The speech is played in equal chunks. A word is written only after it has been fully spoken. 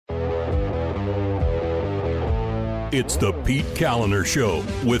It's the Pete Callender Show.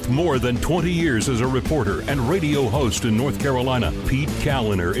 With more than 20 years as a reporter and radio host in North Carolina, Pete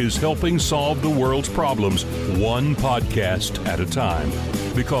Callender is helping solve the world's problems one podcast at a time.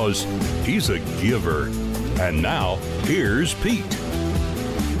 Because he's a giver. And now, here's Pete.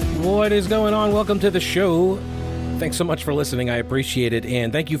 What is going on? Welcome to the show. Thanks so much for listening. I appreciate it.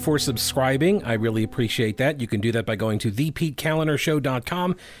 And thank you for subscribing. I really appreciate that. You can do that by going to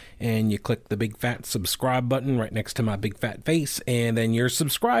thepetecalendershow.com and you click the big fat subscribe button right next to my big fat face, and then you're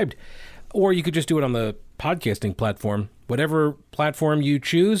subscribed. Or you could just do it on the podcasting platform. Whatever platform you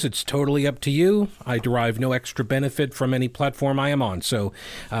choose, it's totally up to you. I derive no extra benefit from any platform I am on. So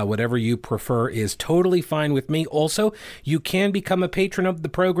whatever you prefer is totally fine with me. Also, you can become a patron of the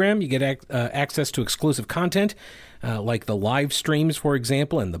program. You get access to exclusive content, like the live streams, for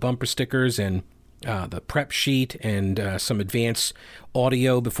example, and the bumper stickers and the prep sheet and some advanced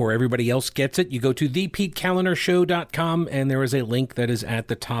audio before everybody else gets it. You go to thepetecalendershow.com and there is a link that is at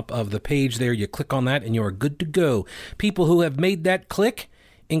the top of the page there. You click on that and you are good to go. People who have made that click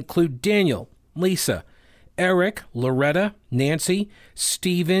include Daniel, Lisa, Eric, Loretta, Nancy,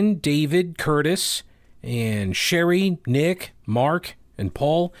 Stephen, David, Curtis, and Sherry, Nick, Mark, and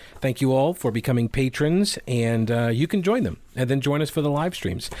Paul. Thank you all for becoming patrons, and you can join them and then join us for the live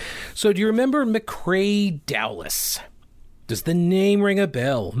streams. So do you remember McCrae Dowless? Does the name ring a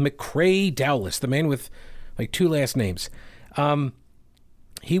bell? McCrae Dowless, the man with like two last names.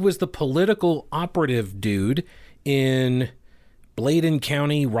 He was the political operative dude in Bladen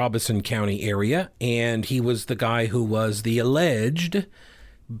County, Robeson County area, and he was the guy who was the alleged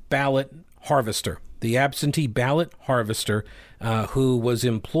ballot harvester, the absentee ballot harvester, who was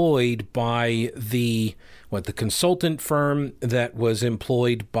employed by the consultant firm that was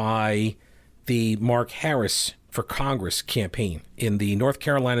employed by the Mark Harris for Congress campaign in the North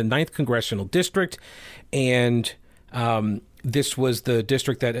Carolina 9th Congressional District. And this was the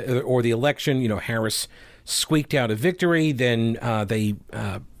district that, or the election, Harris squeaked out a victory. Then the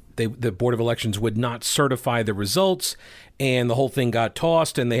Board of Elections would not certify the results, and the whole thing got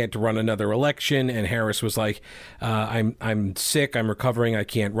tossed, and they had to run another election. And Harris was like, I'm sick, I'm recovering, I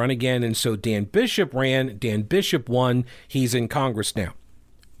can't run again. And so Dan Bishop ran. Dan Bishop won. He's in Congress now.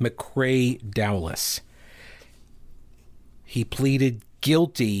 McCrae Dowless. He pleaded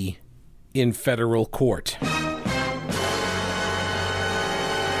guilty in federal court,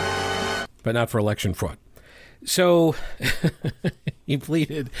 but not for election fraud. So he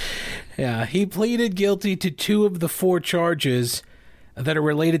pleaded guilty to two of the four charges that are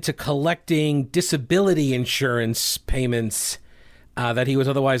related to collecting disability insurance payments that he was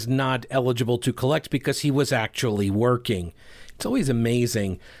otherwise not eligible to collect because he was actually working. It's always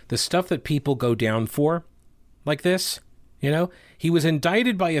amazing the stuff that people go down for like this. He was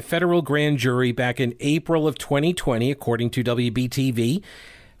indicted by a federal grand jury back in April of 2020, according to WBTV.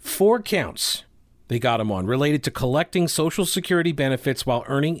 4 counts they got him on, related to collecting Social Security benefits while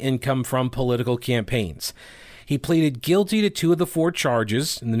earning income from political campaigns. He pleaded guilty to 2 of the 4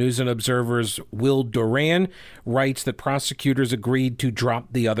 charges, and the News and Observer's Will Duran writes that prosecutors agreed to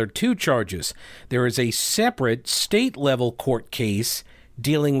drop the other 2 charges. There is a separate state-level court case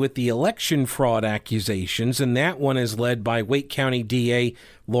dealing with the election fraud accusations, and that one is led by Wake County DA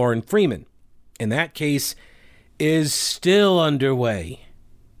Lauren Freeman. And that case is still underway.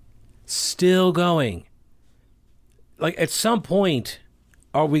 Still going. Like, at some point,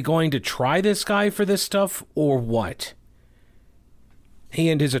 are we going to try this guy for this stuff or what? He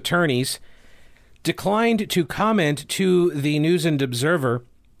and his attorneys declined to comment to the News and Observer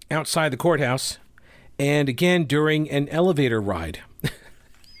outside the courthouse, and again during an elevator ride.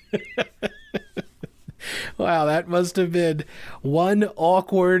 Wow, that must have been one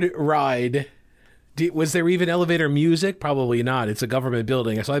awkward ride. Was there even elevator music? Probably not. It's a government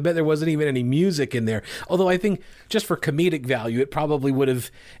building, so I bet there wasn't even any music in there. Although I think just for comedic value, it probably would have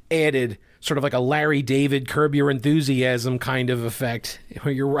added sort of like a Larry David Curb Your Enthusiasm kind of effect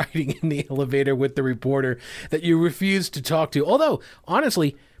where you're riding in the elevator with the reporter that you refuse to talk to. Although,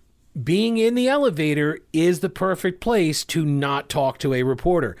 honestly, being in the elevator is the perfect place to not talk to a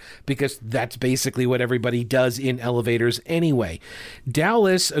reporter, because that's basically what everybody does in elevators anyway.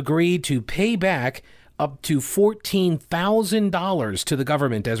 Dowless agreed to pay back up to $14,000 to the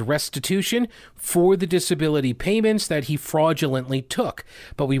government as restitution for the disability payments that he fraudulently took.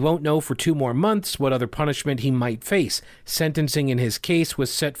 But we won't know for 2 more months what other punishment he might face. Sentencing in his case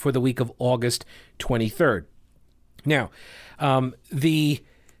was set for the week of August 23rd. Now, the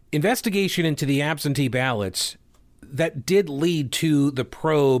investigation into the absentee ballots that did lead to the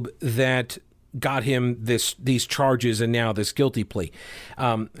probe that got him these charges and now this guilty plea.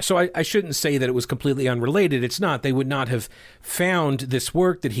 So I shouldn't say that it was completely unrelated. It's not. They would not have found this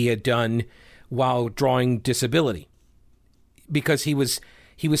work that he had done while drawing disability, because he was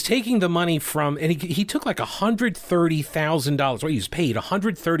taking the money from, and he took like $130,000. Well, he was paid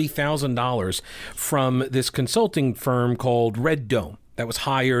 $130,000 from this consulting firm called Red Dome that was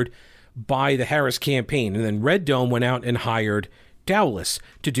hired by the Harris campaign. And then Red Dome went out and hired Dowless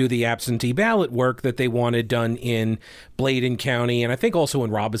to do the absentee ballot work that they wanted done in Bladen County, and I think also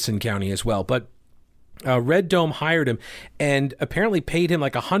in Robeson County as well. But Red Dome hired him and apparently paid him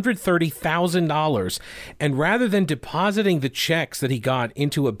like $130,000. And rather than depositing the checks that he got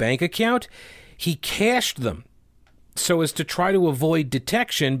into a bank account, he cashed them so as to try to avoid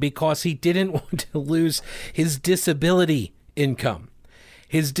detection, because he didn't want to lose his disability income.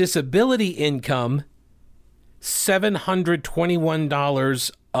 His disability income,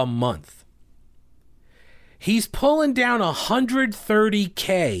 $721 a month. He's pulling down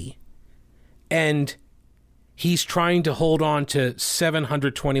 $130K, and he's trying to hold on to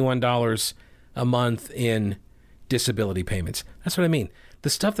 $721 a month in disability payments. That's what I mean. The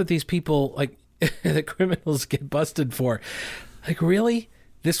stuff that these people, like, the criminals get busted for. Like, really?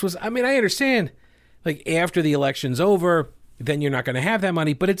 This was, I mean, I understand, like, after the election's over, then you're not going to have that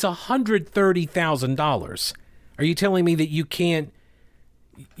money, but it's $130,000. Are you telling me that you can't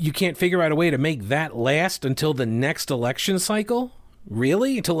figure out a way to make that last until the next election cycle?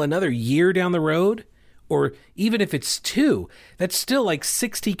 Really? Until another year down the road? Or even if it's 2, that's still like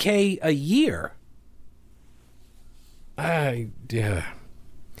 $60K a year.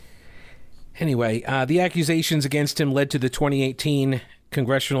 Anyway, the accusations against him led to the 2018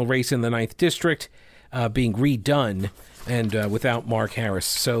 congressional race in the 9th District being redone, and without Mark Harris.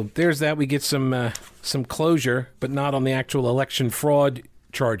 So there's that. We get some closure, but not on the actual election fraud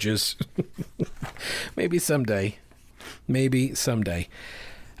charges. Maybe someday.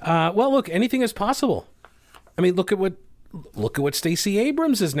 Well, look, anything is possible. I mean, look at what Stacey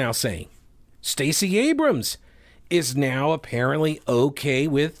Abrams is now saying. Stacey Abrams is now apparently okay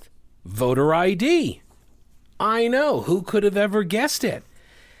with voter ID. I know. Who could have ever guessed it?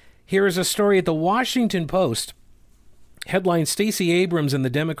 Here is a story at the Washington Post. Headline: Stacey Abrams and the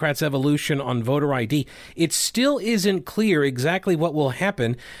Democrats' evolution on voter ID. It still isn't clear exactly what will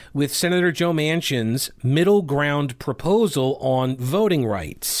happen with Senator Joe Manchin's middle ground proposal on voting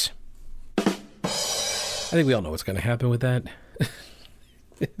rights. I think we all know what's going to happen with that.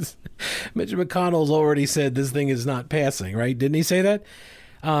 Mitch McConnell's already said this thing is not passing, right? Didn't he say that?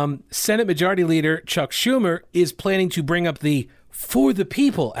 Senate Majority Leader Chuck Schumer is planning to bring up the For the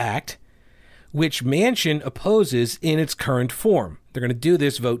People Act, which Manchin opposes in its current form. They're going to do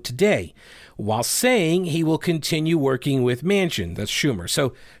this vote today, while saying he will continue working with Manchin. That's Schumer.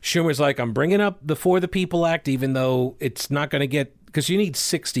 So Schumer's like, I'm bringing up the For the People Act, even though it's not going to get, because you need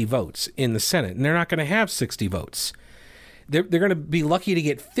 60 votes in the Senate, and they're not going to have 60 votes. They're going to be lucky to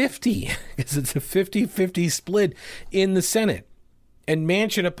get 50, because it's a 50-50 split in the Senate, and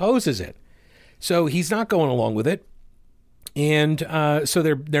Manchin opposes it. So he's not going along with it. And so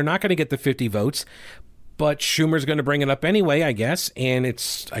they're not going to get the 50 votes, but Schumer's going to bring it up anyway, I guess, and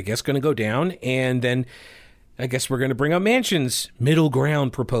it's, I guess, going to go down, and then I guess we're going to bring up Manchin's middle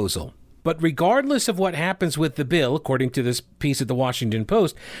ground proposal. But regardless of what happens with the bill, according to this piece at the Washington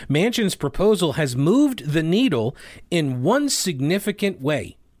Post, Manchin's proposal has moved the needle in one significant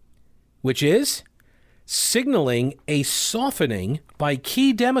way, which is signaling a softening by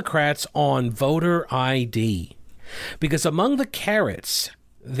key Democrats on voter ID. Because among the carrots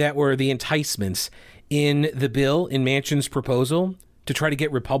that were the enticements in the bill, in Manchin's proposal, to try to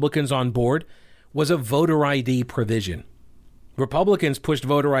get Republicans on board, was a voter ID provision. Republicans pushed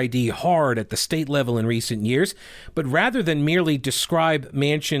voter ID hard at the state level in recent years, but rather than merely describe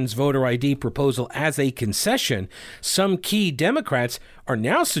Manchin's voter ID proposal as a concession, some key Democrats are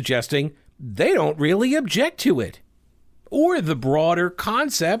now suggesting they don't really object to it, or the broader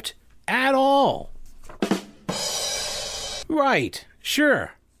concept at all. Right,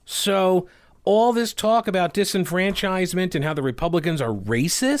 sure. So all this talk about disenfranchisement and how the Republicans are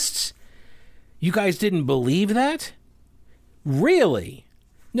racists, you guys didn't believe that? Really?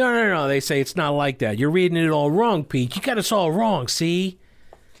 No. They say it's not like that. You're reading it all wrong, Pete. You got us all wrong, see?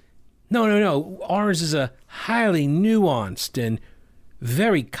 No. Ours is a highly nuanced and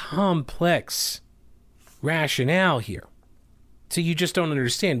very complex rationale here. So you just don't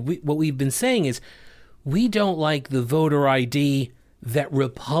understand. What we've been saying is we don't like the voter ID that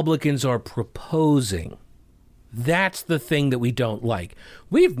Republicans are proposing. That's the thing that we don't like.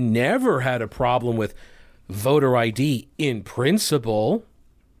 We've never had a problem with voter ID in principle.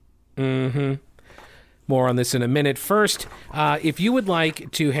 More on this in a minute. First, if you would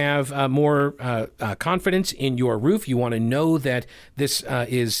like to have more confidence in your roof, you want to know that this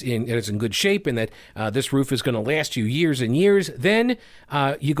is in good shape and that this roof is going to last you years and years, then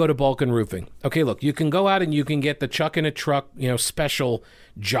you go to Balkan Roofing. Okay, look, you can go out and you can get the chuck in a truck, special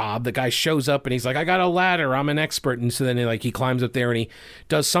job. The guy shows up and he's like, I got a ladder, I'm an expert. And so then he climbs up there and he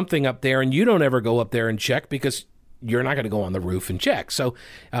does something up there, and you don't ever go up there and check because you're not going to go on the roof and check. So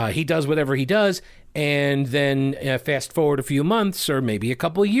he does whatever he does. And then fast forward a few months or maybe a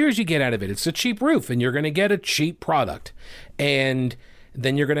couple of years, you get out of it. It's a cheap roof and you're going to get a cheap product. And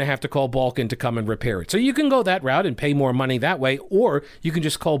then you're going to have to call Balkan to come and repair it. So you can go that route and pay more money that way, or you can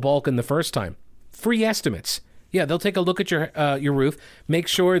just call Balkan the first time. Free estimates. Yeah, they'll take a look at your roof, make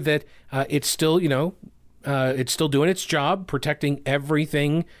sure that it's still, it's still doing its job, protecting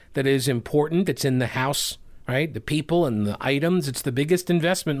everything that is important that's in the house. Right? The people and the items, it's the biggest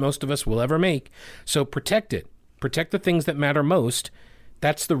investment most of us will ever make. So protect it. Protect the things that matter most.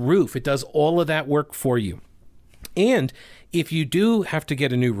 That's the roof. It does all of that work for you. And if you do have to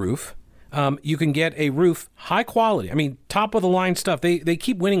get a new roof, you can get a roof high quality. I mean, top of the line stuff. They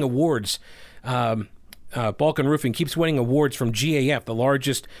keep winning awards. Balkan Roofing keeps winning awards from GAF, the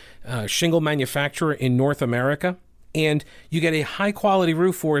largest shingle manufacturer in North America. And you get a high-quality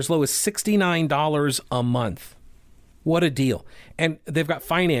roof for as low as $69 a month. What a deal. And they've got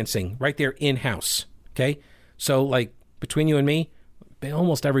financing right there in-house, okay? So, between you and me,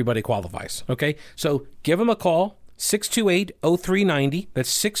 almost everybody qualifies, okay? So give them a call, 628-0390.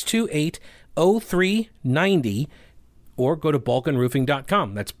 That's 628-0390. Or go to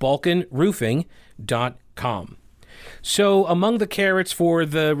balkanroofing.com. That's balkanroofing.com. So among the carrots for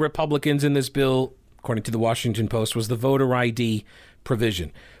the Republicans in this bill, according to the Washington Post, was the voter ID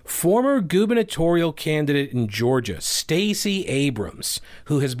provision. Former gubernatorial candidate in Georgia, Stacey Abrams,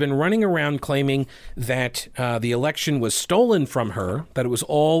 who has been running around claiming that the election was stolen from her, that it was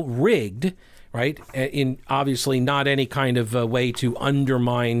all rigged, right? In obviously not any kind of way to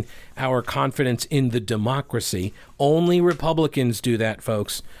undermine our confidence in the democracy. Only Republicans do that,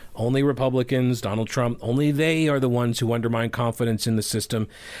 folks. Only Republicans, Donald Trump, only they are the ones who undermine confidence in the system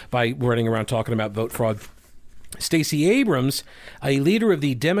by running around talking about vote fraud. Stacey Abrams, a leader of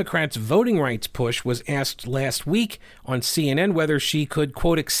the Democrats' voting rights push, was asked last week on CNN whether she could,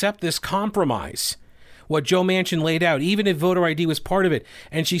 quote, accept this compromise, what Joe Manchin laid out, even if voter ID was part of it.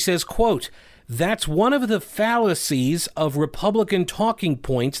 And she says, quote, that's one of the fallacies of Republican talking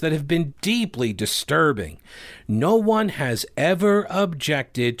points that have been deeply disturbing. No one has ever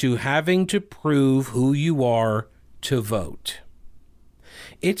objected to having to prove who you are to vote.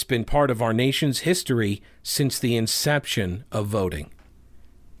 It's been part of our nation's history since the inception of voting.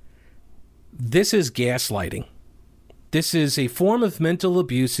 This is gaslighting. This is a form of mental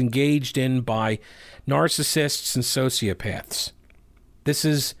abuse engaged in by narcissists and sociopaths. This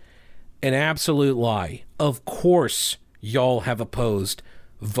is an absolute lie. Of course, y'all have opposed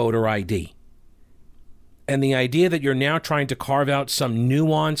voter ID. And the idea that you're now trying to carve out some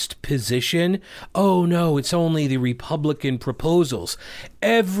nuanced position, oh no, it's only the Republican proposals.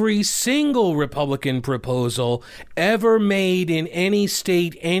 Every single Republican proposal ever made in any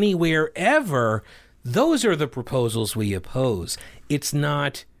state, anywhere, ever, those are the proposals we oppose. It's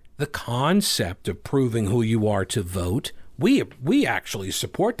not the concept of proving who you are to vote. We actually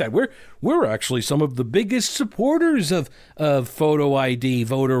support that. We're actually some of the biggest supporters of photo ID,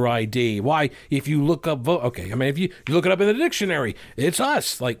 voter ID. Why? If you look up if you look it up in the dictionary, it's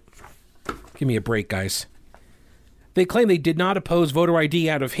us. Give me a break, guys. They claim they did not oppose voter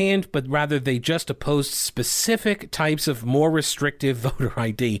ID out of hand, but rather they just opposed specific types of more restrictive voter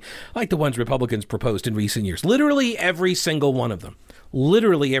ID, like the ones Republicans proposed in recent years. Literally every single one of them.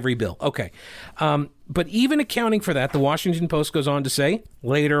 Literally every bill. Okay. But even accounting for that, the Washington Post goes on to say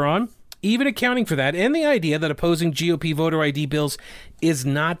later on, even accounting for that and the idea that opposing GOP voter ID bills is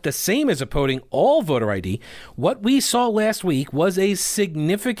not the same as opposing all voter ID, what we saw last week was a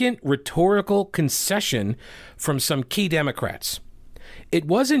significant rhetorical concession from some key Democrats. It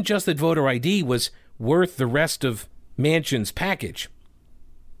wasn't just that voter ID was worth the rest of Manchin's package.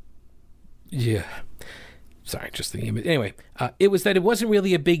 Yeah. Sorry, just thinking of it. Anyway, it was that it wasn't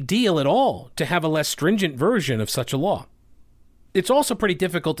really a big deal at all to have a less stringent version of such a law. It's also pretty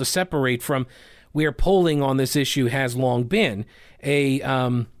difficult to separate from where polling on this issue has long been.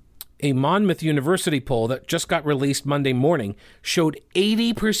 A Monmouth University poll that just got released Monday morning showed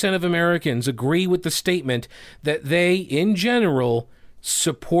 80% of Americans agree with the statement that they, in general,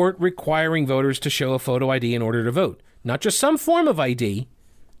 support requiring voters to show a photo ID in order to vote. Not just some form of ID,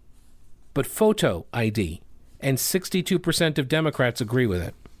 but photo ID. And 62% of Democrats agree with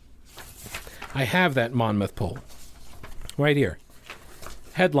it. I have that Monmouth poll right here.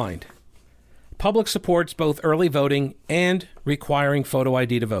 Headlined, public supports both early voting and requiring photo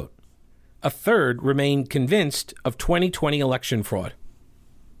ID to vote. A third remain convinced of 2020 election fraud.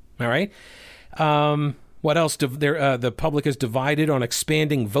 All right. What else? The public is divided on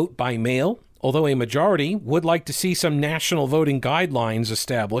expanding vote by mail, although a majority would like to see some national voting guidelines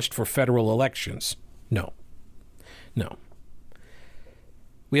established for federal elections. No.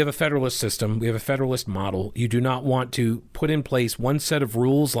 We have a federalist system. We have a federalist model. You do not want to put in place one set of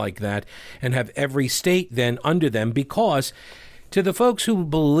rules like that and have every state then under them, because to the folks who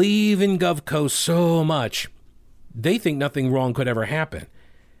believe in GovCo so much, they think nothing wrong could ever happen.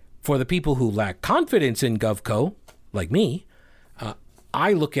 For the people who lack confidence in GovCo, like me,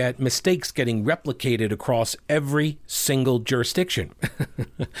 I look at mistakes getting replicated across every single jurisdiction.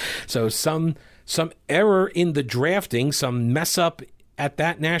 So some error in the drafting, some mess up at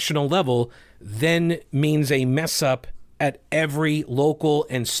that national level, then means a mess up at every local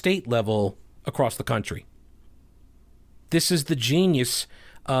and state level across the country. This is the genius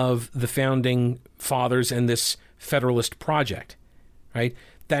of the founding fathers and this Federalist project, right?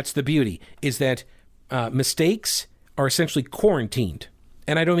 That's the beauty, is that mistakes are essentially quarantined.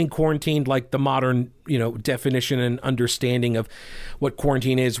 And I don't mean quarantined like the modern, definition and understanding of what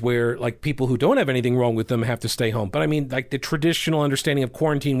quarantine is, where like people who don't have anything wrong with them have to stay home. But I mean like the traditional understanding of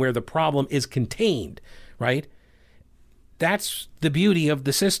quarantine where the problem is contained, right? That's the beauty of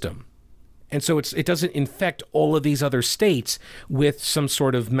the system. And so it doesn't infect all of these other states with some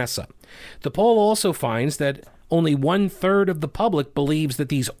sort of mess up. The poll also finds that only 1/3 of the public believes that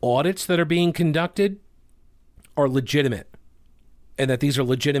these audits that are being conducted are legitimate, and that these are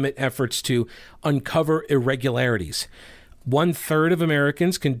legitimate efforts to uncover irregularities. 1/3 of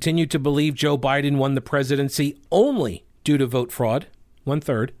Americans continue to believe Joe Biden won the presidency only due to vote fraud.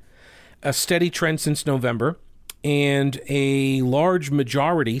 1/3. A steady trend since November. And a large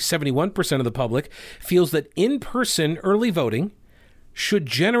majority, 71% of the public, feels that in-person early voting should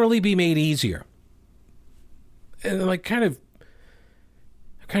generally be made easier. And I'm kind of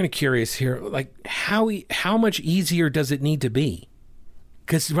curious here, like how much easier does it need to be?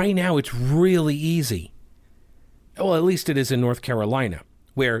 Because right now it's really easy. Well, at least it is in North Carolina,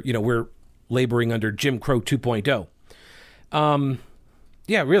 where we're laboring under Jim Crow 2.0.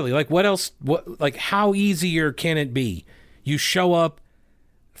 Yeah, really. Like what else? How easier can it be? You show up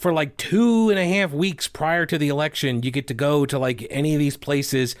for like 2.5 weeks prior to the election. You get to go to like any of these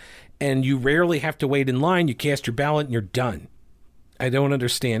places and you rarely have to wait in line. You cast your ballot and you're done. I don't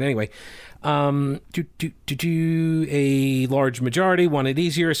understand. Anyway, a large majority want it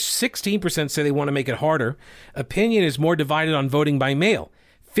easier. 16% say they want to make it harder. Opinion is more divided on voting by mail.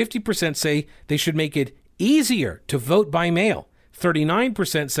 50% say they should make it easier to vote by mail.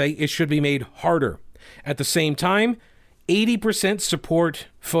 39% say it should be made harder. At the same time, 80% support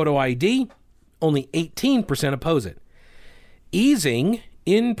photo ID. Only 18% oppose it. Easing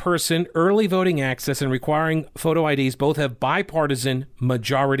in-person early voting access and requiring photo IDs both have bipartisan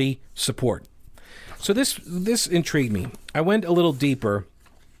majority support. So this intrigued me. I went a little deeper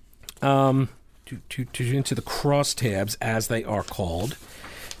into the crosstabs, as they are called,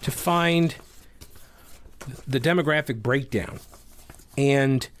 to find the demographic breakdown.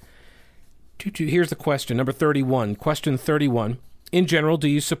 And here's the question, number 31. Question 31. In general, do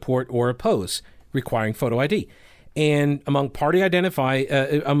you support or oppose requiring photo ID? And among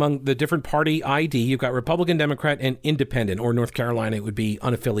the different party ID, you've got Republican, Democrat, and Independent, or North Carolina, it would be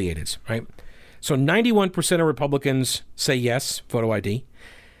unaffiliated, right? So 91% of Republicans say yes, photo ID.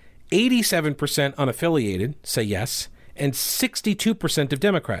 87% unaffiliated say yes, and 62% of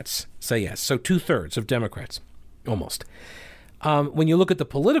Democrats say yes. So 2/3 of Democrats, almost. When you look at the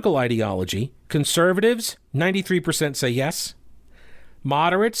political ideology, conservatives, 93% say yes.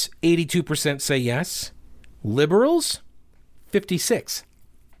 Moderates, 82% say yes. Liberals, 56.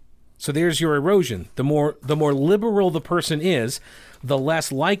 So there's your erosion. The more liberal the person is, the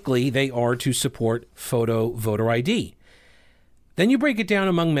less likely they are to support photo voter ID. Then you break it down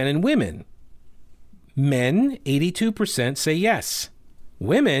among men and women. Men, 82% say yes.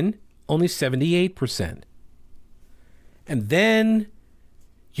 Women, only 78%. And then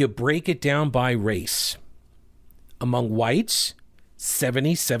you break it down by race. Among whites,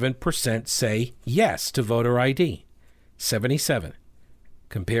 77% say yes to voter ID. 77.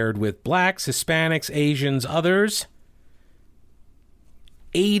 Compared with blacks, Hispanics, Asians, others,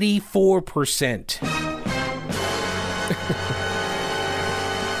 84%.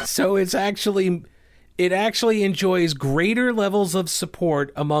 So it actually enjoys greater levels of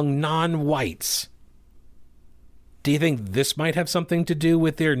support among non-whites. Do you think this might have something to do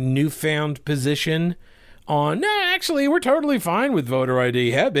with their newfound position on, no, actually, we're totally fine with voter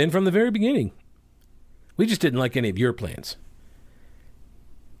ID, have been from the very beginning. We just didn't like any of your plans.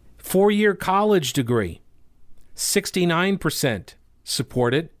 4-year college degree, 69%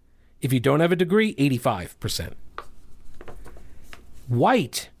 support it. If you don't have a degree, 85%.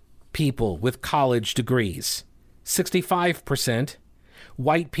 White people with college degrees, 65%.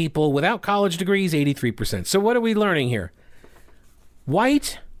 White people without college degrees, 83%. So what are we learning here?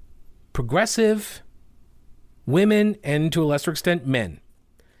 White, progressive, women, and to a lesser extent, men.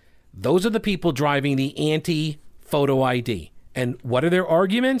 Those are the people driving the anti-photo ID. And what are their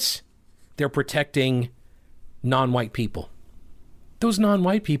arguments? They're protecting non-white people. Those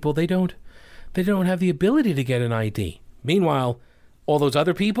non-white people, they don't have the ability to get an ID. Meanwhile, all those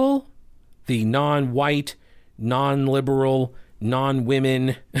other people, the non-white, non-liberal,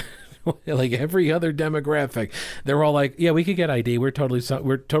 non-women, like every other demographic, they're all like, yeah, we could get ID. We're totally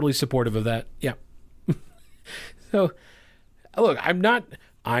supportive of that. Yeah. So, look, I'm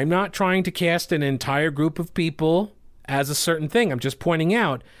not trying to cast an entire group of people as a certain thing. I'm just pointing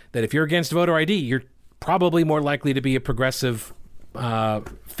out that if you're against voter ID, you're probably more likely to be a progressive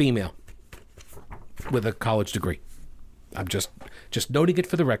female with a college degree. I'm just noting it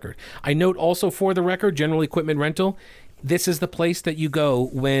for the record. I note also for the record, General Equipment Rental, this is the place that you go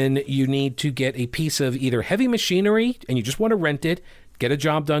when you need to get a piece of either heavy machinery and you just want to rent it, get a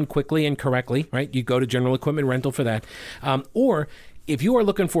job done quickly and correctly, right? You go to General Equipment Rental for that. Or if you are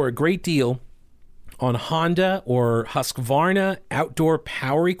looking for a great deal on Honda or Husqvarna outdoor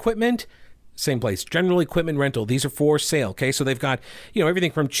power equipment, same place, General Equipment Rental. These are for sale, okay? So they've got,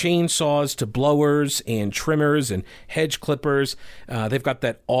 everything from chainsaws to blowers and trimmers and hedge clippers. They've got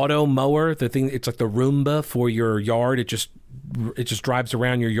that auto mower, the thing, it's like the Roomba for your yard. It just drives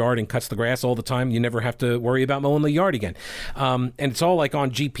around your yard and cuts the grass all the time. You never have to worry about mowing the yard again. And it's all like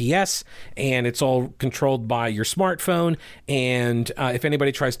on GPS, and it's all controlled by your smartphone. And if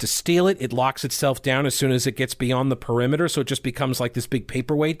anybody tries to steal it, it locks itself down as soon as it gets beyond the perimeter. So it just becomes like this big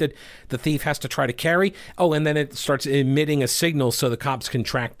paperweight that the thief has to try to carry. Oh, and then it starts emitting a signal so the cops can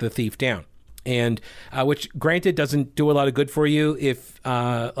track the thief down. And which, granted, doesn't do a lot of good for you if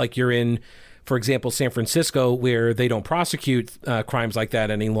like you're in, for example, San Francisco, where they don't prosecute crimes like that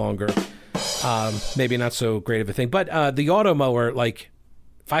any longer. Maybe not so great of a thing. But the auto mower, like,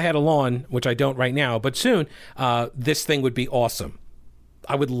 if I had a lawn, which I don't right now, but soon, this thing would be awesome.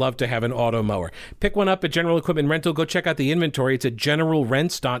 I would love to have an auto mower. Pick one up at General Equipment Rental. Go check out the inventory. It's at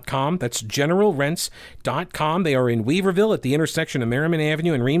generalrents.com. That's generalrents.com. They are in Weaverville at the intersection of Merriman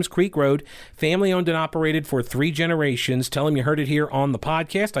Avenue and Reems Creek Road. Family owned and operated for 3 generations. Tell them you heard it here on the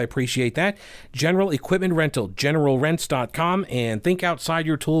podcast. I appreciate that. General Equipment Rental, generalrents.com, and think outside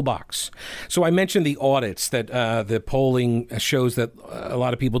your toolbox. So I mentioned the audits that the polling shows that a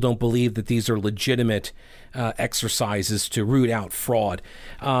lot of people don't believe that these are legitimate exercises to root out fraud.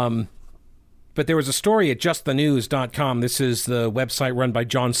 But there was a story at justthenews.com. This is the website run by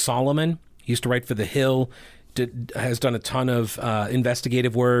John Solomon. He used to write for The Hill, has done a ton of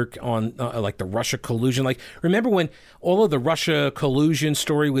investigative work on like the Russia collusion. Like, remember when all of the Russia collusion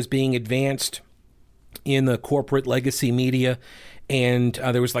story was being advanced in the corporate legacy media, and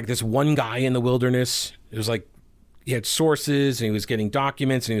there was like this one guy in the wilderness. It was like he had sources and he was getting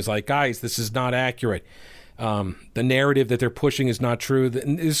documents, and he was like, guys, this is not accurate. The narrative that they're pushing is not true.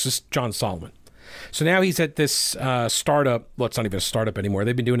 This is John Solomon. So now he's at this startup. Well, it's not even a startup anymore.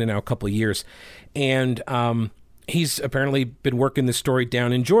 They've been doing it now a couple of years. And he's apparently been working this story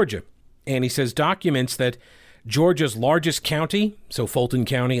down in Georgia. And he says documents that Georgia's largest county, so Fulton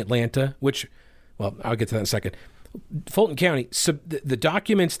County, Atlanta, which, well, I'll get to that in a second. Fulton County, the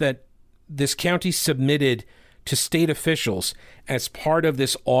documents that this county submitted to state officials as part of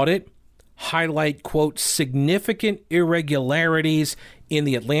this audit highlight, quote, significant irregularities in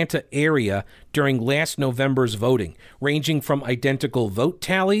the Atlanta area during last November's voting, ranging from identical vote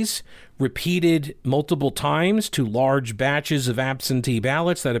tallies repeated multiple times to large batches of absentee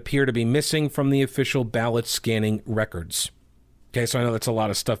ballots that appear to be missing from the official ballot scanning records. Okay, so I know that's a lot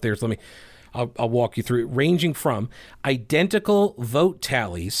of stuff there. So I'll walk you through it. Ranging from identical vote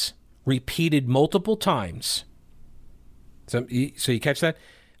tallies repeated multiple times. So you catch that?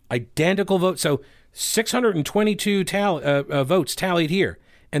 Identical votes. So 622 votes tallied here.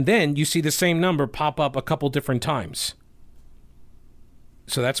 And then you see the same number pop up a couple different times.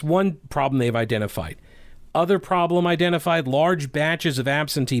 So that's one problem they've identified. Other problem identified, large batches of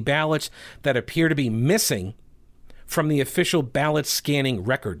absentee ballots that appear to be missing from the official ballot scanning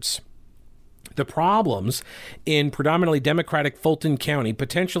records. The problems in predominantly Democratic Fulton County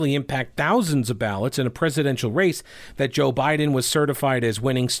potentially impact thousands of ballots in a presidential race that Joe Biden was certified as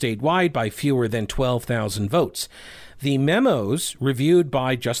winning statewide by fewer than 12,000 votes. The memos reviewed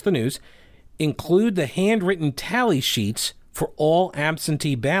by Just the News include the handwritten tally sheets for all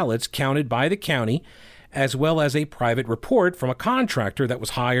absentee ballots counted by the county, as well as a private report from a contractor that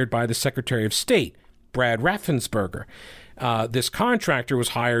was hired by the Secretary of State, Brad Raffensperger. This contractor was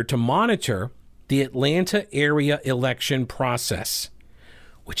hired to monitor the Atlanta area election process,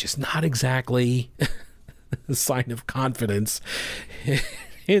 which is not exactly a sign of confidence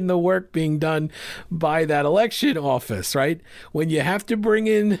in the work being done by that election office, right? When you have to bring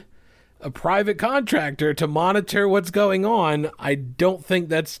in a private contractor to monitor what's going on, I don't think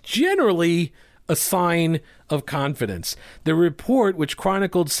that's generally a sign of confidence. The report, which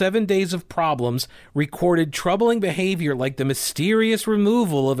chronicled 7 days of problems, recorded troubling behavior like the mysterious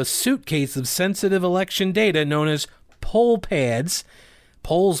removal of a suitcase of sensitive election data known as polls pads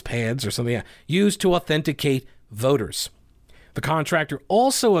or something, used to authenticate voters. The contractor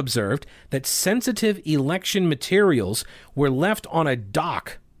also observed that sensitive election materials were left on a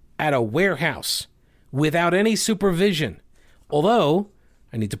dock at a warehouse without any supervision, although,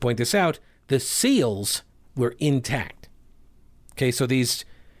 I need to point this out, the seals were intact. Okay, so these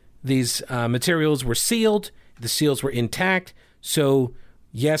materials were sealed. The seals were intact. So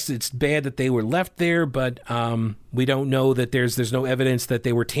yes, it's bad that they were left there, but we don't know that there's no evidence that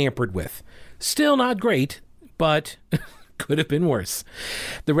they were tampered with. Still not great, but could have been worse.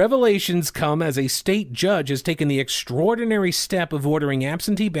 The revelations come as a state judge has taken the extraordinary step of ordering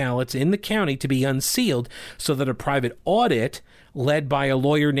absentee ballots in the county to be unsealed so that a private audit led by a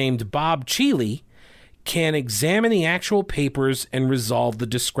lawyer named Bob Cheeley can examine the actual papers and resolve the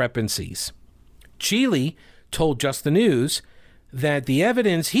discrepancies. Cheeley told Just the News that the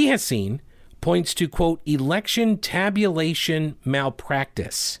evidence he has seen points to, quote, election tabulation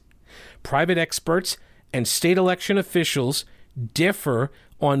malpractice. Private experts and state election officials differ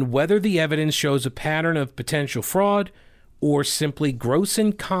on whether the evidence shows a pattern of potential fraud or simply gross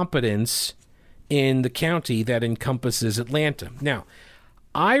incompetence in the county that encompasses Atlanta. Now,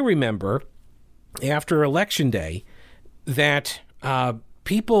 I remember after Election Day that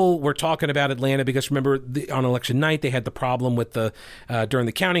people were talking about Atlanta because, remember, on election night, they had the problem with during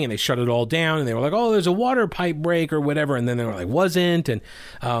the counting, and they shut it all down, and they were like, oh, there's a water pipe break or whatever, and then they were like, wasn't, and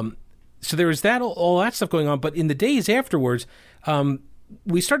so there was all that stuff going on. But in the days afterwards,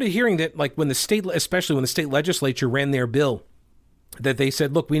 we started hearing that, like, especially when the state legislature ran their bill, that they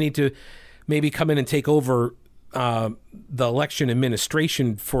said, look, we need to maybe come in and take over the election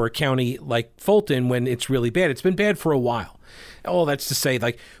administration for a county like Fulton when it's really bad. It's been bad for a while. All that's to say,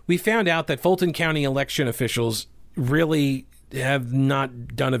 like, we found out that Fulton County election officials really have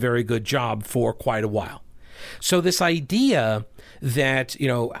not done a very good job for quite a while. So this idea that,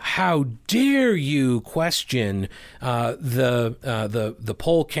 how dare you question the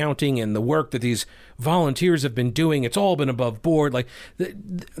poll counting and the work that these volunteers have been doing, it's all been above board. Like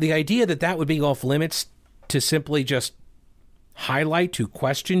the idea that would be off limits to simply just highlight, to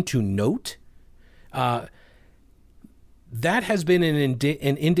question, to note, that has been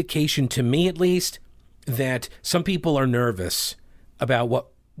an indication to me, at least, that some people are nervous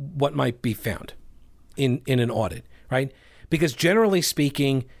about what might be found in an audit, right? Because generally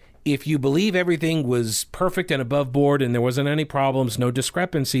speaking, if you believe everything was perfect and above board and there wasn't any problems, no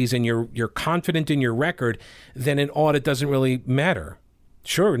discrepancies, and you're confident in your record, then an audit doesn't really matter.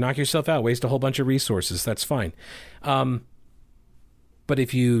 Sure, knock yourself out, waste a whole bunch of resources, that's fine. But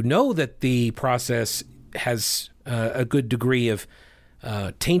if you know that the process has a good degree of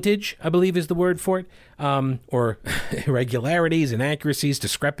taintage, I believe is the word for it, or irregularities, inaccuracies,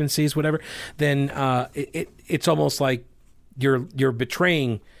 discrepancies, whatever, then it's almost like you're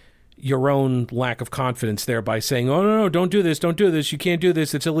betraying your own lack of confidence there by saying, oh, no, don't do this, you can't do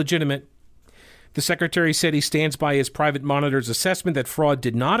this, it's illegitimate. The secretary said he stands by his private monitor's assessment that fraud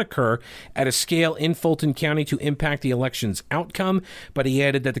did not occur at a scale in Fulton County to impact the election's outcome, but he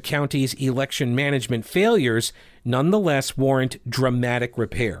added that the county's election management failures nonetheless warrant dramatic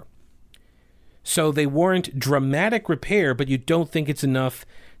repair. So they warrant dramatic repair, but you don't think it's enough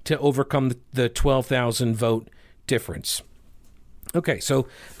to overcome the 12,000 vote difference. Okay, so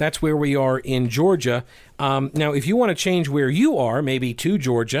that's where we are in Georgia. Now, if you want to change where you are, maybe to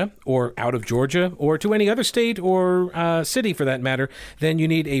Georgia or out of Georgia or to any other state or city for that matter, then you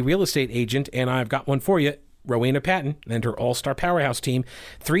need a real estate agent, and I've got one for you. Rowena Patton and her all-star powerhouse team,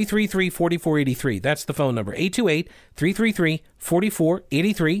 333-4483. That's the phone number,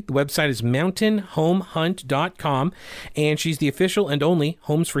 828-333-4483. The website is mountainhomehunt.com, and she's the official and only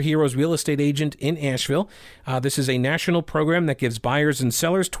Homes for Heroes real estate agent in Asheville. This is a national program that gives buyers and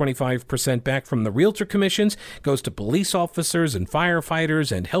sellers 25% back from the realtor commissions, goes to police officers and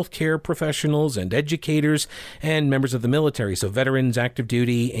firefighters and healthcare professionals and educators and members of the military, so veterans, active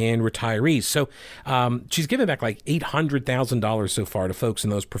duty, and retirees. So she's given back like $800,000 so far to folks in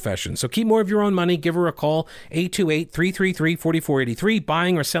those professions. So keep more of your own money. Give her a call, 828-333-4483.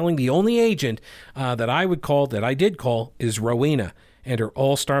 Buying or selling, the only agent that I did call, is Rowena and her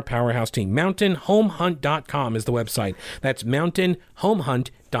all-star powerhouse team. MountainHomeHunt.com is the website. That's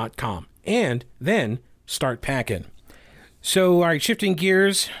MountainHomeHunt.com. And then start packing. So, all right, shifting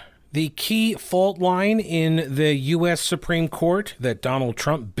gears. The key fault line in the U.S. Supreme Court that Donald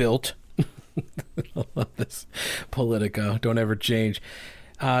Trump built. I love this. Politico, don't ever change.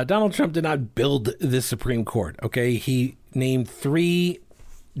 Donald Trump did not build the Supreme Court, okay? He named 3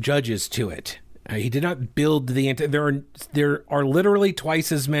 judges to it. He did not build the... There are literally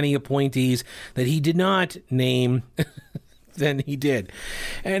twice as many appointees that he did not name than he did.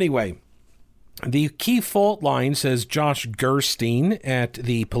 Anyway, the key fault line, says Josh Gerstein at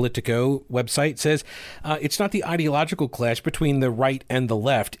the Politico website, says it's not the ideological clash between the right and the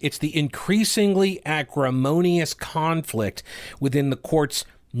left. It's the increasingly acrimonious conflict within the court's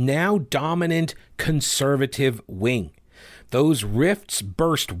now dominant conservative wing. Those rifts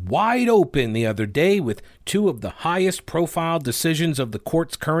burst wide open the other day with 2 of the highest profile decisions of the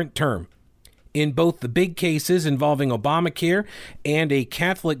court's current term. In both the big cases involving Obamacare and a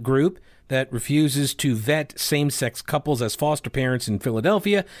Catholic group that refuses to vet same-sex couples as foster parents in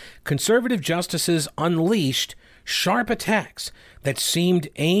Philadelphia, conservative justices unleashed sharp attacks that seemed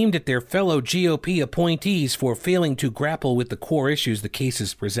aimed at their fellow GOP appointees for failing to grapple with the core issues the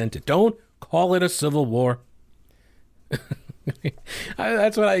cases presented. Don't call it a civil war.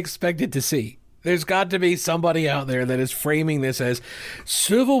 That's what I expected to see. There's got to be somebody out there that is framing this as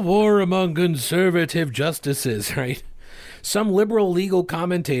civil war among conservative justices, right? Some liberal legal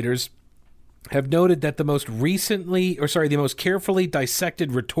commentators have noted that the most carefully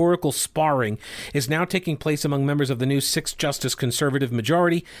dissected rhetorical sparring is now taking place among members of the new 6-justice conservative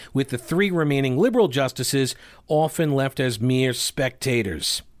majority, with the 3 remaining liberal justices often left as mere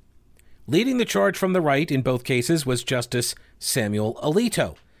spectators. Leading the charge from the right in both cases was Justice Samuel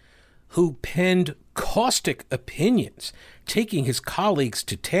Alito, who penned caustic opinions, taking his colleagues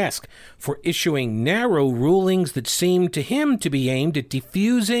to task for issuing narrow rulings that seemed to him to be aimed at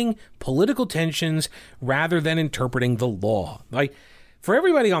diffusing political tensions rather than interpreting the law. Like, for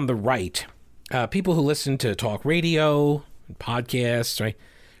everybody on the right, people who listen to talk radio, podcasts, right,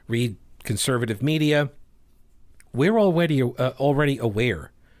 read conservative media, we're already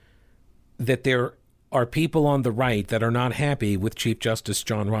aware that there are people on the right that are not happy with Chief Justice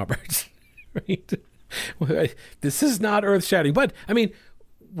John Roberts. Right? This is not earth-shattering, but I mean,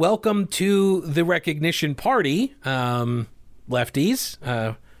 welcome to the recognition party, lefties.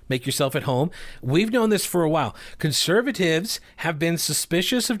 Make yourself at home. We've known this for a while. Conservatives have been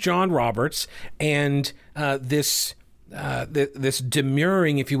suspicious of John Roberts and this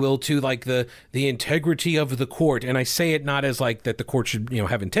demurring, if you will, to like the integrity of the court. And I say it not as like that the court should,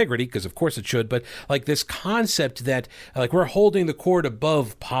 have integrity, because of course it should, but like this concept that like we're holding the court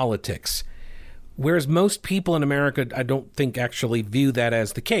above politics. Whereas most people in America, I don't think actually view that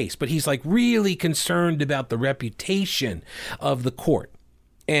as the case. But he's like really concerned about the reputation of the court.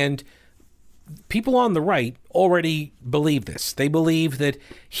 And people on the right already believe this. They believe that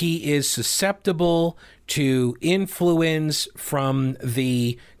he is susceptible to influence from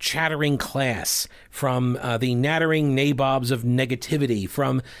the chattering class, from the nattering nabobs of negativity,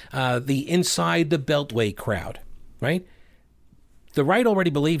 from the inside the Beltway crowd, right? The right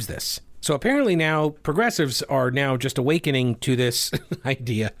already believes this. So apparently now progressives are now just awakening to this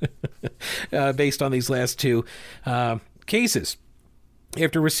idea based on these last 2 cases.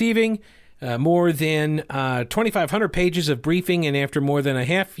 After receiving more than 2,500 pages of briefing and after more than a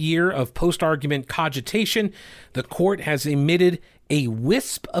half year of post-argument cogitation, the court has emitted a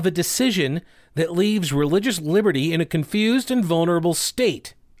wisp of a decision that leaves religious liberty in a confused and vulnerable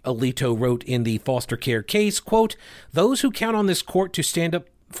state. Alito wrote in the foster care case, quote, "Those who count on this court to stand up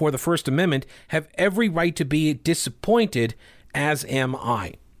for the First Amendment have every right to be disappointed, as am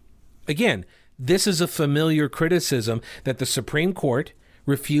I." Again, this is a familiar criticism that the Supreme Court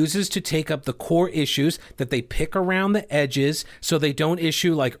refuses to take up the core issues, that they pick around the edges so they don't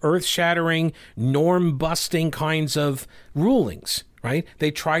issue like earth-shattering, norm-busting kinds of rulings, right?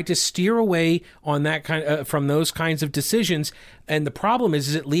 They try to steer away on that from those kinds of decisions. And the problem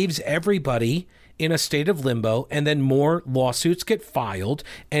is it leaves everybody in a state of limbo, and then more lawsuits get filed,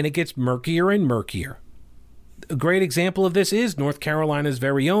 and it gets murkier and murkier. A great example of this is North Carolina's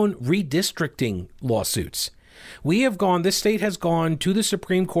very own redistricting lawsuits. This state has gone to the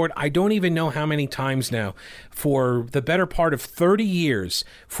Supreme Court, I don't even know how many times now, for the better part of 30 years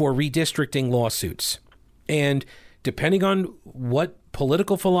for redistricting lawsuits. And depending on what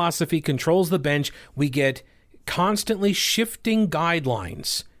political philosophy controls the bench, we get constantly shifting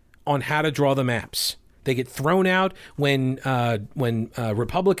guidelines on how to draw the maps. They get thrown out when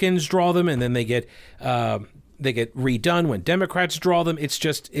Republicans draw them, and then they get redone when Democrats draw them. It's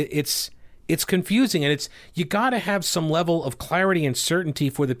just it's confusing, and you got to have some level of clarity and certainty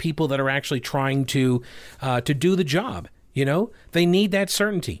for the people that are actually trying to do the job. They need that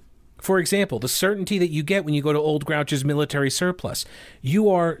certainty. For example, the certainty that you get when you go to Old Grouch's military surplus. You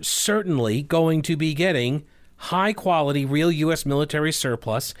are certainly going to be getting high-quality, real U.S. military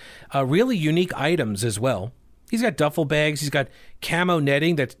surplus, really unique items as well. He's got duffel bags. He's got camo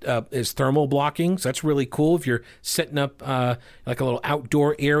netting that is thermal blocking, so that's really cool if you're setting up like a little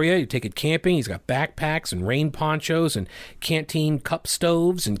outdoor area. You take it camping. He's got backpacks and rain ponchos and canteen cup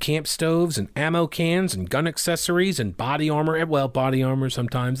stoves and camp stoves and ammo cans and gun accessories and body armor. Well, body armor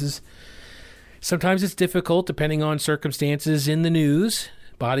sometimes it's difficult depending on circumstances in the news.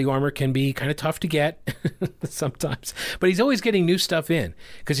 Body armor can be kind of tough to get sometimes, but he's always getting new stuff in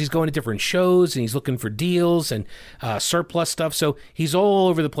because he's going to different shows and he's looking for deals and surplus stuff. So he's all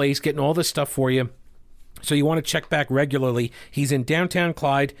over the place getting all this stuff for you. So you want to check back regularly. He's in downtown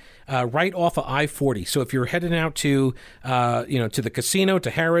Clyde, right off of I-40. So if you're heading out to the casino,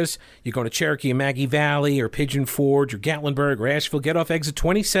 to Harrah's, you're going to Cherokee and Maggie Valley or Pigeon Forge or Gatlinburg or Asheville, get off exit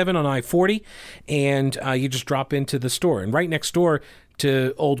 27 on I-40, and you just drop into the store. And right next door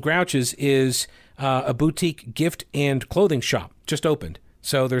to Old Grouch's is a boutique gift and clothing shop, just opened.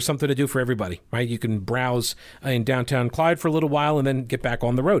 So there's something to do for everybody, right? You can browse in downtown Clyde for a little while and then get back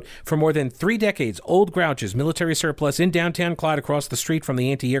on the road. For more than 3 decades, Old Grouch's military surplus in downtown Clyde across the street from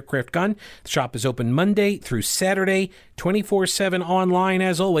the anti-aircraft gun. The shop is open Monday through Saturday, 24/7 online,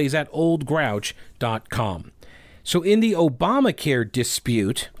 as always, at oldgrouch.com. So in the Obamacare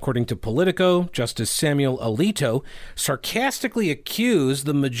dispute, according to Politico, Justice Samuel Alito sarcastically accused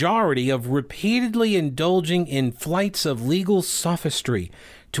the majority of repeatedly indulging in flights of legal sophistry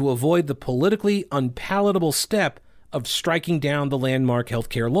to avoid the politically unpalatable step of striking down the landmark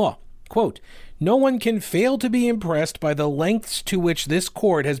healthcare law. Quote, "No one can fail to be impressed by the lengths to which this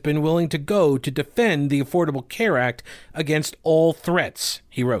court has been willing to go to defend the Affordable Care Act against all threats,"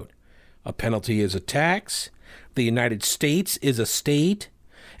 he wrote. "A penalty is a tax. The United States is a state,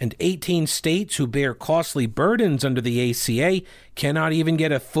 and 18 states who bear costly burdens under the ACA cannot even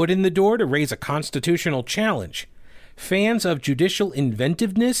get a foot in the door to raise a constitutional challenge. Fans of judicial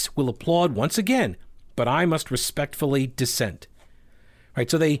inventiveness will applaud once again, but I must respectfully dissent."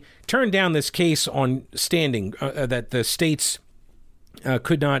 Right, so they turned down this case on standing, that the states they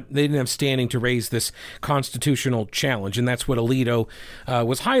didn't have standing to raise this constitutional challenge, and that's what Alito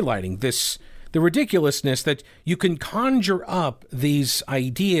was highlighting, the ridiculousness that you can conjure up these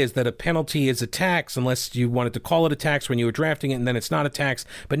ideas that a penalty is a tax unless you wanted to call it a tax when you were drafting it, and then it's not a tax.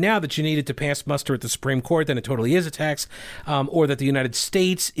 But now that you need it to pass muster at the Supreme Court, then it totally is a tax, or that the United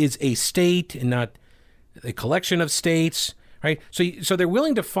States is a state and not a collection of states, right? So they're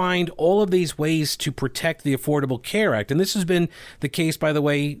willing to find all of these ways to protect the Affordable Care Act. And this has been the case, by the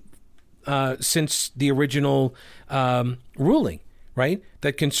way, since the original ruling. Right?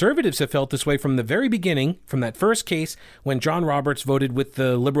 That conservatives have felt this way from the very beginning, from that first case when John Roberts voted with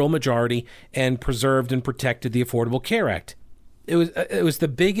the liberal majority and preserved and protected the Affordable Care Act. It was the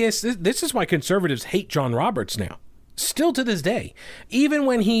biggest. This is why conservatives hate John Roberts now, still to this day. Even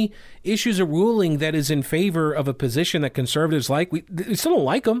when he issues a ruling that is in favor of a position that conservatives like, we still don't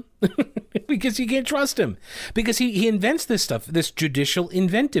like him because you can't trust him, because he invents this stuff, this judicial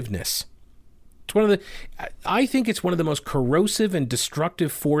inventiveness. I think it's one of the most corrosive and destructive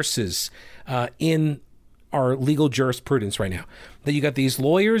forces in our legal jurisprudence right now. That you got these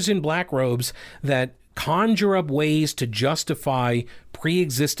lawyers in black robes that conjure up ways to justify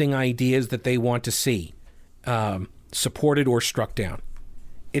pre-existing ideas that they want to see supported or struck down.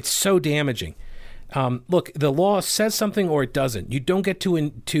 It's so damaging. Look, the law says something or it doesn't. You don't get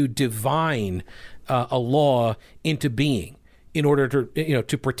to divine a law into being in order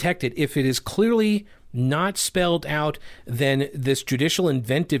to protect it. If it is clearly not spelled out, then this judicial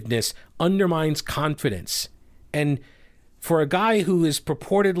inventiveness undermines confidence. And for a guy who is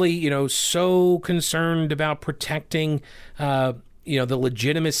purportedly, so concerned about protecting the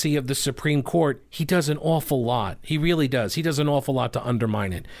legitimacy of the Supreme Court, he does an awful lot. He really does. He does an awful lot to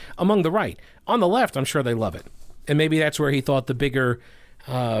undermine it. Among the right. On the left, I'm sure they love it. And maybe that's where he thought the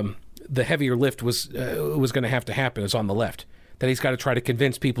heavier lift was going to happen, is on the left. That he's got to try to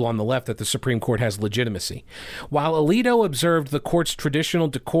convince people on the left that the Supreme Court has legitimacy. While Alito observed the court's traditional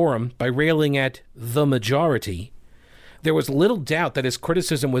decorum by railing at the majority, there was little doubt that his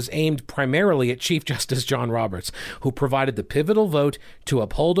criticism was aimed primarily at Chief Justice John Roberts, who provided the pivotal vote to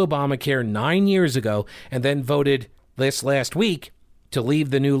uphold Obamacare 9 years ago and then voted this last week to leave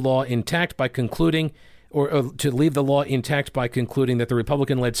the new law intact by concluding that the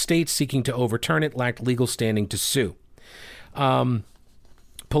Republican-led states seeking to overturn it lacked legal standing to sue.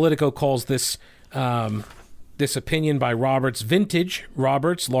 Politico calls this opinion by Roberts vintage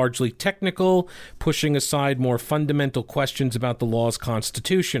Roberts, largely technical, pushing aside more fundamental questions about the law's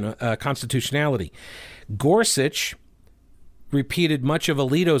constitutionality. Gorsuch repeated much of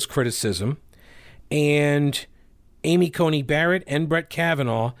Alito's criticism, and Amy Coney Barrett and Brett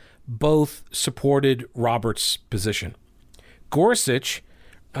Kavanaugh both supported Roberts' position. Gorsuch,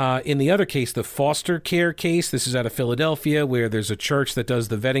 in the other case, the foster care case, this is out of Philadelphia, where there's a church that does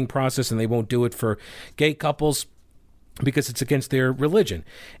the vetting process and they won't do it for gay couples because it's against their religion.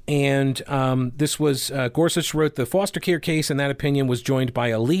 And this was, Gorsuch wrote the foster care case, and that opinion was joined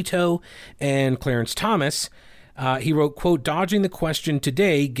by Alito and Clarence Thomas. He wrote, quote, "Dodging the question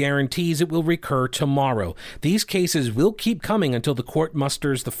today guarantees it will recur tomorrow. These cases will keep coming until the court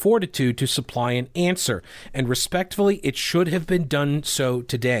musters the fortitude to supply an answer. And respectfully, it should have been done so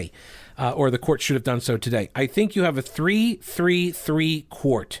today, or the court should have done so today." I think you have a 3-3-3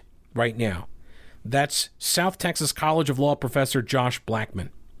 court right now. That's South Texas College of Law professor Josh Blackman.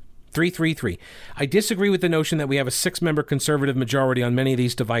 3-3-3. "I disagree with the notion that we have a 6-member conservative majority on many of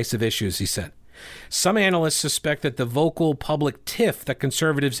these divisive issues," he said. "Some analysts suspect that the vocal public tiff that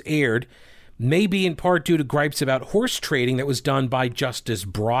conservatives aired may be in part due to gripes about horse trading that was done by Justice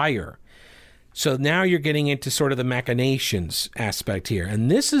Breyer." So now you're getting into sort of the machinations aspect here.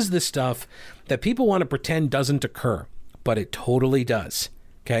 And this is the stuff that people want to pretend doesn't occur, but it totally does.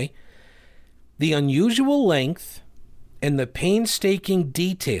 Okay? The unusual length and the painstaking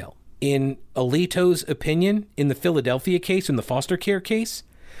detail in Alito's opinion in the Philadelphia case, in the foster care case,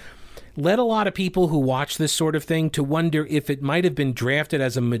 led a lot of people who watch this sort of thing to wonder if it might have been drafted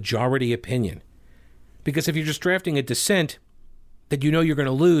as a majority opinion. Because if you're just drafting a dissent that you know you're going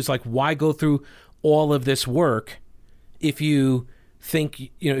to lose, like, why go through all of this work if you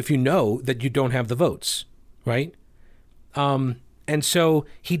think, if you know that you don't have the votes, right? And so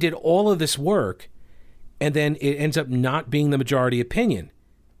he did all of this work, and then it ends up not being the majority opinion.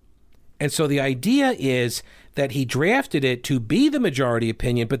 And so the idea is that he drafted it to be the majority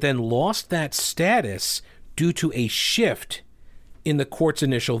opinion, but then lost that status due to a shift in the court's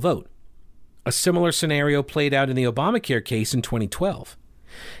initial vote. A similar scenario played out in the Obamacare case in 2012.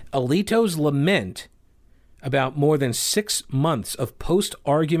 Alito's lament about more than 6 months of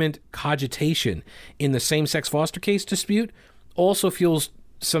post-argument cogitation in the same-sex foster case dispute also fuels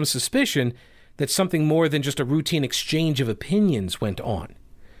some suspicion that something more than just a routine exchange of opinions went on.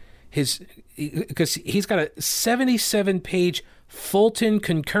 Because he's got a 77-page Fulton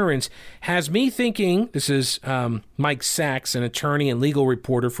concurrence, has me thinking, this is Mike Sachs, an attorney and legal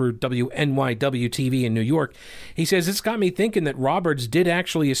reporter for WNYW-TV in New York. He says, "It's got me thinking that Roberts did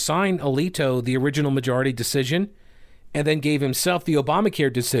actually assign Alito the original majority decision and then gave himself the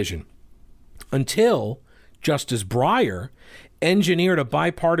Obamacare decision until Justice Breyer engineered a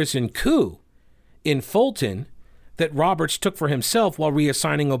bipartisan coup in Fulton that Roberts took for himself while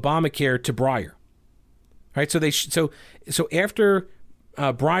reassigning Obamacare to Breyer." Right, so after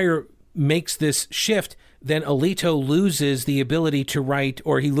Breyer makes this shift, then Alito loses the ability to write,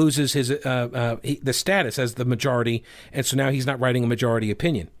 or he loses his the status as the majority, and so now he's not writing a majority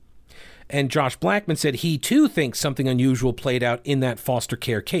opinion. And Josh Blackman said he too thinks something unusual played out in that foster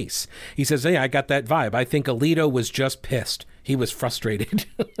care case. He says, "Hey, I got that vibe. I think Alito was just pissed. He was frustrated."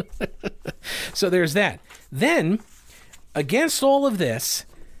 So there's that. Then, against all of this,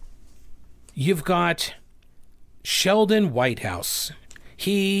 you've got Sheldon Whitehouse,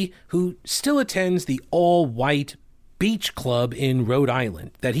 he who still attends the all-white beach club in Rhode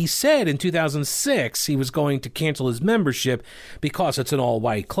Island, that he said in 2006 he was going to cancel his membership because it's an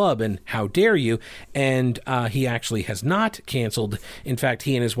all-white club, and how dare you? And he actually has not canceled. In fact,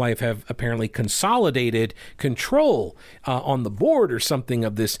 he and his wife have apparently consolidated control on the board or something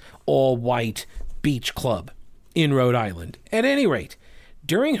of this all-white beach club in Rhode Island. At any rate,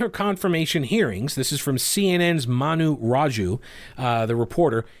 during her confirmation hearings, this is from CNN's Manu Raju, the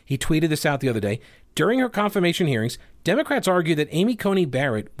reporter, he tweeted this out the other day, During her confirmation hearings, Democrats argued that Amy Coney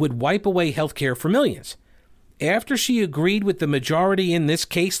Barrett would wipe away health care for millions. After she agreed with the majority in this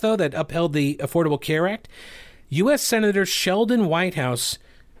case, though, that upheld the Affordable Care Act, U.S. Senator Sheldon Whitehouse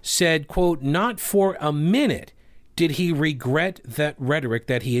said, quote, "Not for a minute did he regret that rhetoric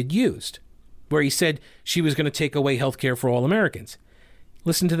that he had used," where he said she was going to take away health care for all Americans.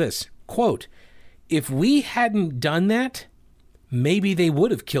 Listen to this, quote, "If we hadn't done that, maybe they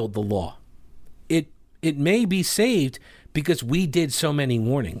would have killed the law. It may be saved because we did so many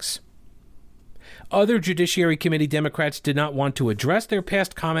warnings." Other Judiciary Committee Democrats did not want to address their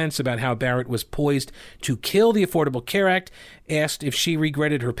past comments about how Barrett was poised to kill the Affordable Care Act. Asked if she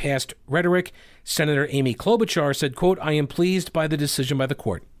regretted her past rhetoric, Senator Amy Klobuchar said, quote, "I am pleased by the decision by the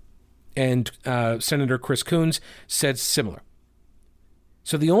court." And Senator Chris Coons said similar.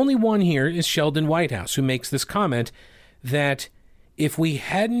 So the only one here is Sheldon Whitehouse, who makes this comment that if we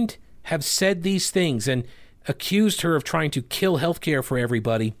hadn't have said these things and accused her of trying to kill health care for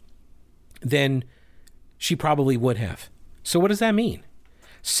everybody, then she probably would have. So what does that mean?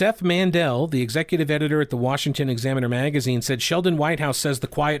 Seth Mandel, the executive editor at the Washington Examiner magazine, said Sheldon Whitehouse says the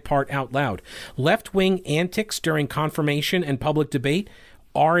quiet part out loud. Left-wing antics during confirmation and public debate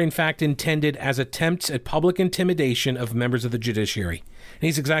are in fact intended as attempts at public intimidation of members of the judiciary. And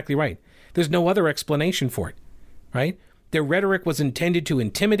he's exactly right. There's no other explanation for it, right? Their rhetoric was intended to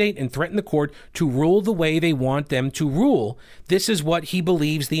intimidate and threaten the court to rule the way they want them to rule. This is what he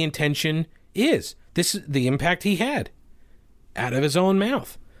believes the intention is. This is the impact he had out of his own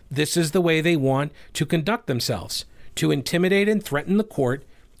mouth. This is the way they want to conduct themselves, to intimidate and threaten the court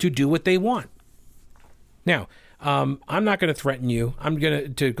to do what they want. Now, I'm not going to threaten you. I'm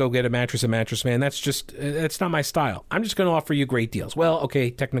going to go get a Mattress Man. That's not my style. I'm just going to offer you great deals. Well,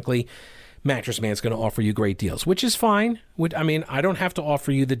 okay, technically, Mattress Man's going to offer you great deals, which is fine. I don't have to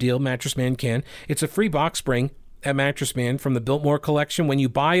offer you the deal. Mattress Man can. It's a free box spring at Mattress Man from the Biltmore Collection. When you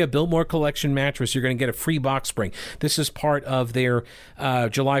buy a Biltmore Collection mattress, you're going to get a free box spring. This is part of their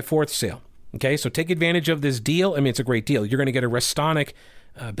July 4th sale. Okay, so take advantage of this deal. It's a great deal. You're going to get a Restonic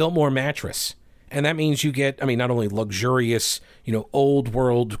Biltmore mattress. And that means you get, not only luxurious, old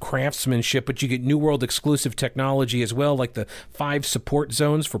world craftsmanship, but you get new world exclusive technology as well, like the 5 support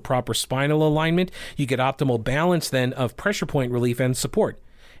zones for proper spinal alignment. You get optimal balance then of pressure point relief and support.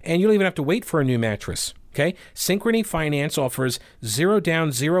 And you don't even have to wait for a new mattress. Okay, Synchrony Finance offers 0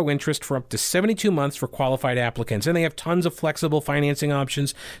 down, 0 interest for up to 72 months for qualified applicants. And they have tons of flexible financing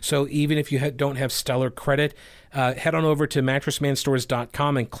options. So even if you don't have stellar credit, head on over to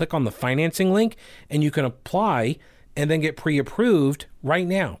mattressmanstores.com and click on the financing link, and you can apply and then get pre-approved right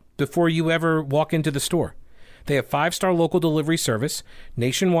now before you ever walk into the store. They have 5-star local delivery service,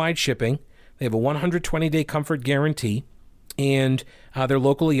 nationwide shipping. They have a 120-day comfort guarantee. And they're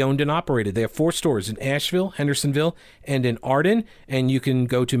locally owned and operated. They have 4 stores in Asheville, Hendersonville, and in Arden. And you can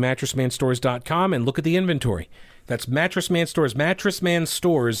go to mattressmanstores.com and look at the inventory. That's Mattress Man Stores,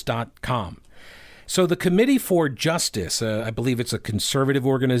 mattressmanstores.com. So the Committee for Justice, I believe it's a conservative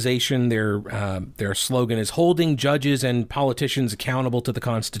organization. Their slogan is holding judges and politicians accountable to the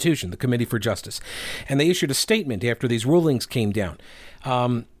Constitution, the Committee for Justice. And they issued a statement after these rulings came down.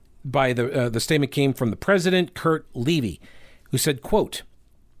 The statement came from the president, Kurt Levy, who said, quote,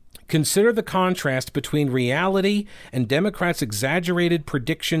 "Consider the contrast between reality and Democrats' exaggerated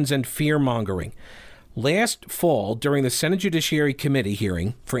predictions and fear-mongering. Last fall, during the Senate Judiciary Committee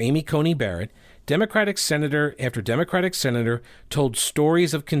hearing for Amy Coney Barrett, Democratic senator after Democratic senator told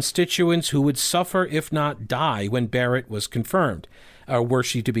stories of constituents who would suffer, if not die, when Barrett was confirmed. Were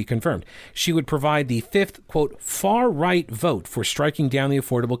she to be confirmed. She would provide the 5th, quote, far-right vote for striking down the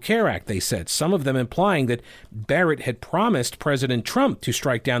Affordable Care Act, they said, some of them implying that Barrett had promised President Trump to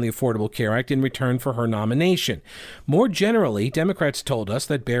strike down the Affordable Care Act in return for her nomination. More generally, Democrats told us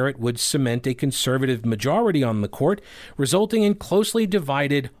that Barrett would cement a conservative majority on the court, resulting in closely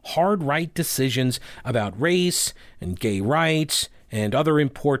divided, hard-right decisions about race and gay rights and other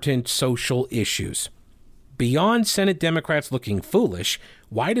important social issues. Beyond Senate Democrats looking foolish,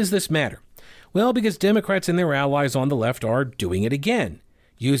 why does this matter? Well, because Democrats and their allies on the left are doing it again,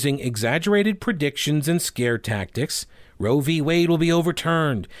 using exaggerated predictions and scare tactics. Roe v. Wade will be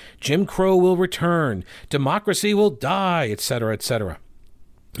overturned, Jim Crow will return, democracy will die, etc., etc.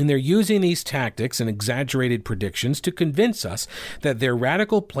 And they're using these tactics and exaggerated predictions to convince us that their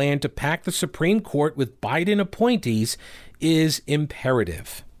radical plan to pack the Supreme Court with Biden appointees is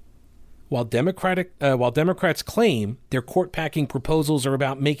imperative. While Democrats claim their court-packing proposals are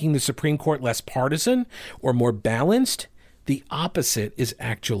about making the Supreme Court less partisan or more balanced, the opposite is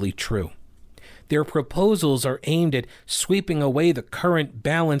actually true. Their proposals are aimed at sweeping away the current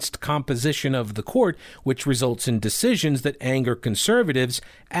balanced composition of the court, which results in decisions that anger conservatives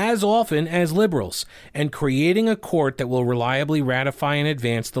as often as liberals, and creating a court that will reliably ratify and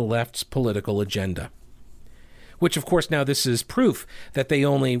advance the left's political agenda. Which, of course, now this is proof that they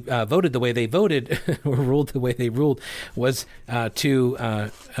only voted the way they voted, or ruled the way they ruled, was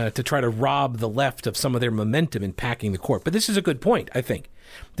to try to rob the left of some of their momentum in packing the court. But this is a good point, I think.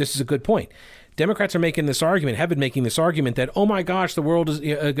 This is a good point. Democrats are making this argument, have been making this argument that, oh my gosh, the world is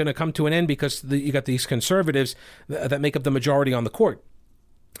going to come to an end because you got these conservatives that make up the majority on the court.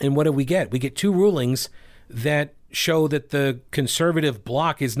 And what do we get? We get two rulings that show that the conservative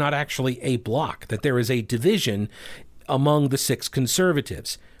bloc is not actually a bloc, that there is a division among the 6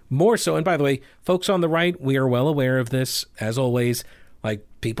 conservatives. More so, and by the way, folks on the right, we are well aware of this, as always. Like,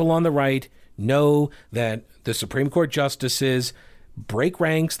 people on the right know that the Supreme Court justices break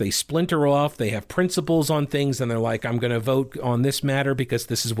ranks, they splinter off, they have principles on things, and they're like, I'm going to vote on this matter because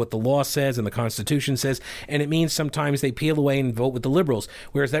this is what the law says and the Constitution says, and it means sometimes they peel away and vote with the liberals,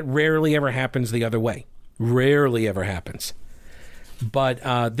 whereas that rarely ever happens the other way. Rarely ever happens.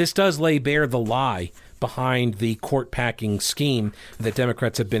 But this does lay bare the lie behind the court packing scheme that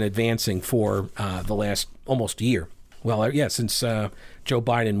Democrats have been advancing for the last almost year. Well, yeah, since Joe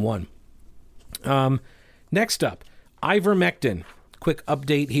Biden won. Next up, ivermectin. Quick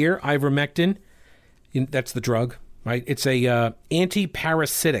update here. Ivermectin, that's the drug, right? It's a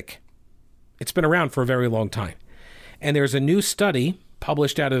anti-parasitic. It's been around for a very long time. And there's a new study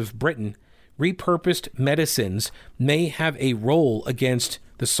published out of Britain. Repurposed medicines may have a role against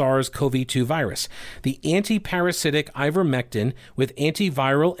the SARS-CoV-2 virus. The anti-parasitic ivermectin with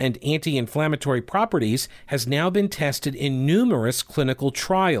antiviral and anti-inflammatory properties has now been tested in numerous clinical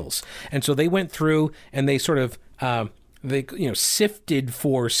trials. And so they went through and they sort of sifted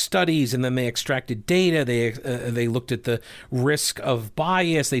for studies, and then they extracted data. They looked at the risk of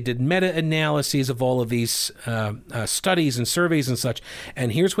bias. They did meta-analyses of all of these studies and surveys and such.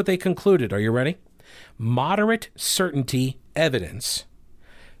 And here's what they concluded. Are you ready? Moderate certainty evidence.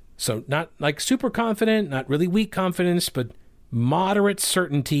 So not like super confident, not really weak confidence, but moderate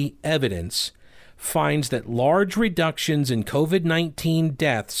certainty evidence finds that large reductions in COVID-19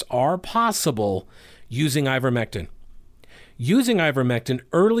 deaths are possible using ivermectin. Using ivermectin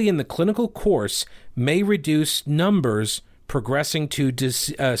early in the clinical course may reduce numbers progressing to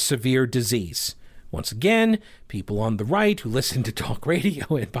severe disease. Once again, people on the right who listen to talk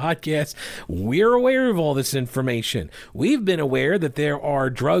radio and podcasts, we're aware of all this information. We've been aware that there are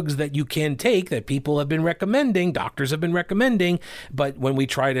drugs that you can take that people have been recommending, doctors have been recommending, but when we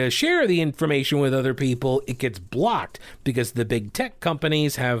try to share the information with other people, it gets blocked because the big tech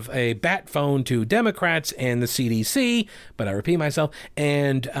companies have a bat phone to Democrats and the CDC, but I repeat myself,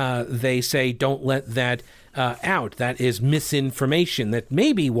 and they say don't let that out. That is misinformation. That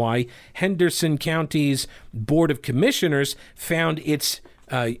may be why Henderson County's Board of Commissioners found its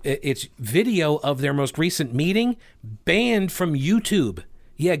video of their most recent meeting banned from YouTube.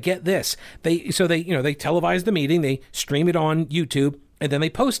 Yeah, get this. They televise the meeting, they stream it on YouTube, and then they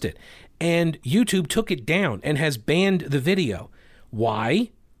post it. And YouTube took it down and has banned the video.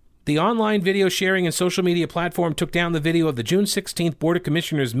 Why? The online video sharing and social media platform took down the video of the June 16th Board of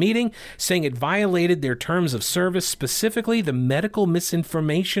Commissioners meeting, saying it violated their terms of service, specifically the medical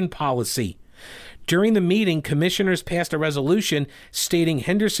misinformation policy. During the meeting, commissioners passed a resolution stating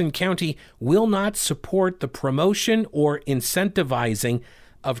Henderson County will not support the promotion or incentivizing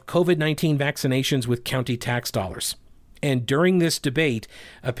of COVID-19 vaccinations with county tax dollars. And during this debate,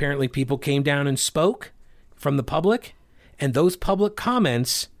 apparently people came down and spoke from the public, and those public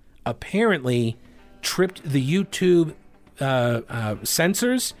comments apparently tripped the YouTube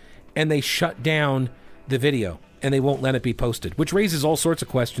censors, and they shut down the video, and they won't let it be posted, which raises all sorts of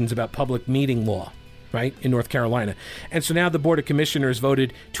questions about public meeting law, right, in North Carolina. And so now the Board of Commissioners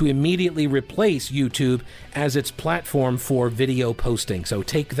voted to immediately replace YouTube as its platform for video posting. So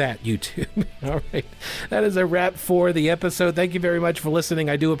take that, YouTube. All right. That is a wrap for the episode. Thank you very much for listening.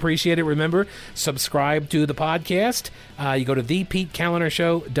 I do appreciate it. Remember, subscribe to the podcast. You go to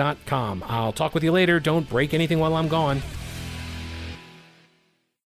thepetecalendarshow.com. I'll talk with you later. Don't break anything while I'm gone.